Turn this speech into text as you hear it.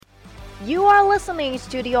You are listening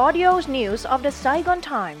to the audio news of the Saigon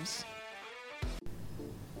Times.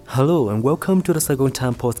 Hello and welcome to the Saigon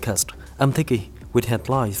Times podcast. I'm Tiki with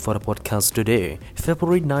headlines for the podcast today,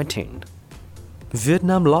 February 19th.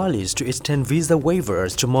 Vietnam likely to extend visa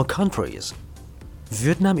waivers to more countries.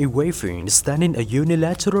 Vietnam is waiving extending a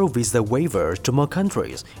unilateral visa waiver to more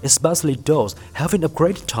countries, especially those having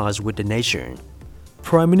upgraded ties with the nation.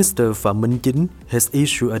 Prime Minister Phạm Minh Chính has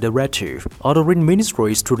issued a directive ordering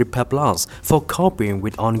ministries to prepare plans for coping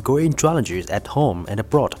with ongoing challenges at home and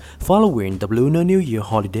abroad following the Lunar New Year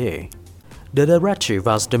holiday. The directive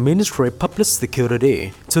asks the Ministry of Public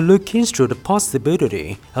Security to look into the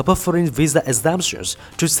possibility of offering visa exemptions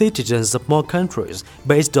to citizens of more countries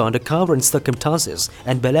based on the current circumstances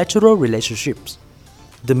and bilateral relationships.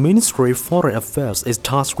 The Ministry of Foreign Affairs is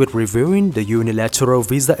tasked with reviewing the unilateral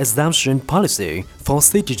visa exemption policy for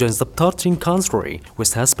citizens of 13 countries,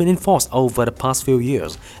 which has been enforced over the past few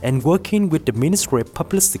years, and working with the Ministry of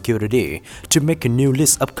Public Security to make a new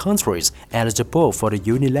list of countries eligible for the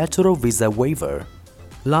unilateral visa waiver.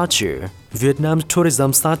 Last year, Vietnam's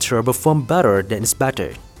tourism sector performed better than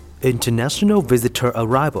expected. International visitor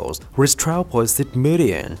arrivals reached 12.6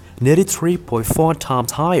 million, nearly 3.4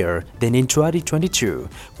 times higher than in 2022,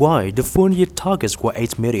 while the full-year targets were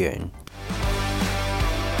 8 million.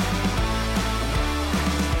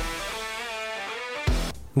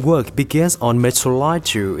 Work begins on Metro Line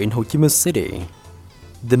 2 in Ho Chi Minh City.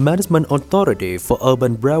 The Management Authority for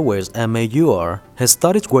Urban Railways MAUR has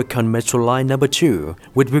started work on Metro Line No. 2,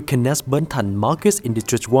 which will connect Bến Thành markets in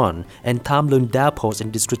District 1 and Tham Luang depots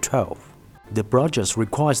in District 12. The project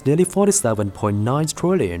requires nearly 47.9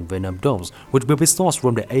 trillion Vietnam dollars, which will be sourced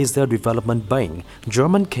from the Asia Development Bank,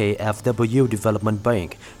 German KfW Development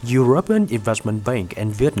Bank, European Investment Bank,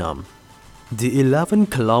 and Vietnam. The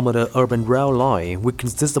 11-kilometer urban rail line will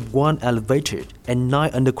consist of 1 elevated and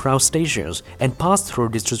 9 underground stations and pass through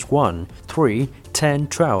Districts 1, 3, 10,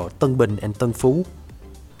 12, Tân Bình, and Tân Phú.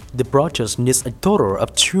 The project needs a total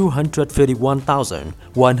of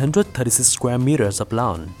 251,136 square meters of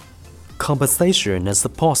land. Compensation and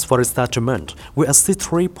support for the settlement will exceed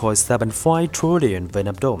 3.75 trillion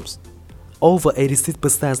Vietnam dollars. Over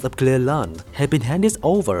 86% of cleared land have been handed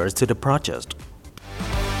over to the project.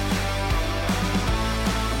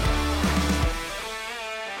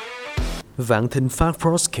 Vạn Thịnh Phát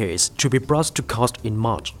fraud case to be brought to court in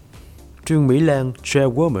March. Trương Mỹ Lan,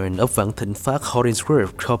 chairwoman of Vạn Thịnh Phát Holdings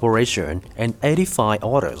Group Corporation, and 85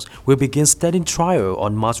 others will begin standing trial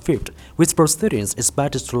on March 5th, with proceedings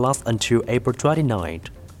expected to last until April 29th.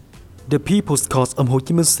 The People's Court of Ho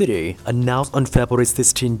Chi Minh City announced on February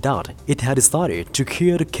 16 that it had decided to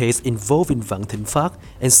hear the case involving Vạn Thịnh Phát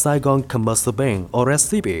and Saigon Commercial Bank or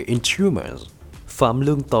SCB in 2 months. Phạm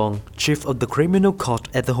Lương Tong, chief of the criminal court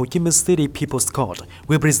at the Ho Chi Minh City People's Court,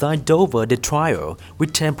 will preside over the trial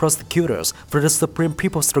with 10 prosecutors from the Supreme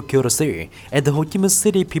People's Procuracy and the Ho Chi Minh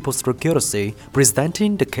City People's Procuracy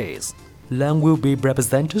presenting the case. Lang will be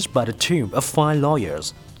represented by a team of 5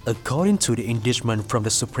 lawyers. According to the indictment from the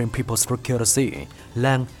Supreme People's Procuracy,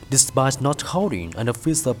 Lang, despite not holding an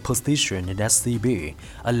official position in SCB,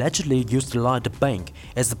 allegedly utilized the bank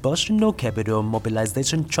as a personal capital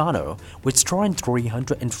mobilization channel, withdrawing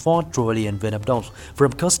 304 trillion Vietnam dollars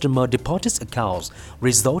from customer deposit accounts,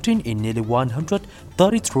 resulting in nearly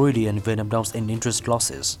 130 trillion Vietnam dollars in interest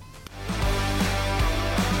losses.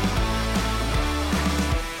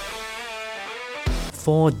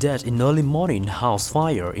 Four dead in early morning house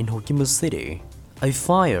fire in Ho Chi Minh City. A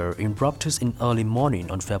fire erupted in early morning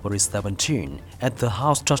on February 17 at the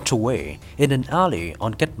house tucked away in an alley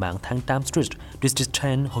on Cách Mạng Tháng 8 Street, District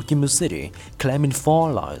 10, Ho Chi Minh City, claiming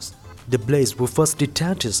 4 lives. The blaze was first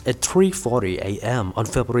detected at 3:40 a.m. on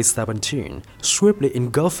February 17, swiftly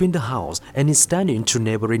engulfing the house and extending to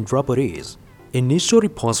neighboring properties. Initial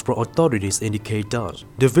reports from authorities indicate that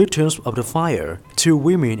the victims of the fire, 2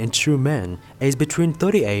 women and 2 men, aged between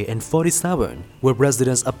 38 and 47, were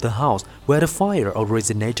residents of the house where the fire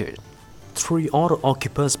originated. 3 other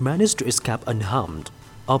occupants managed to escape unharmed.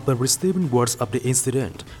 Upon receiving word of the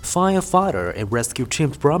incident, firefighter and rescue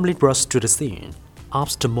teams promptly rushed to the scene.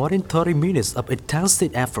 After more than 30 minutes of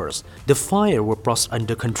intensive efforts, the fire was brought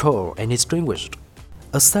under control and extinguished.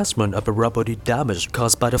 Assessment of the property damage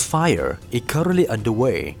caused by the fire is currently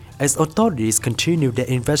underway as authorities continue their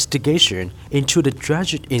investigation into the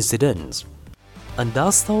tragic incidents. And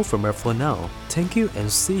that's all from us for now. Thank you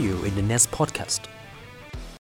and see you in the next podcast.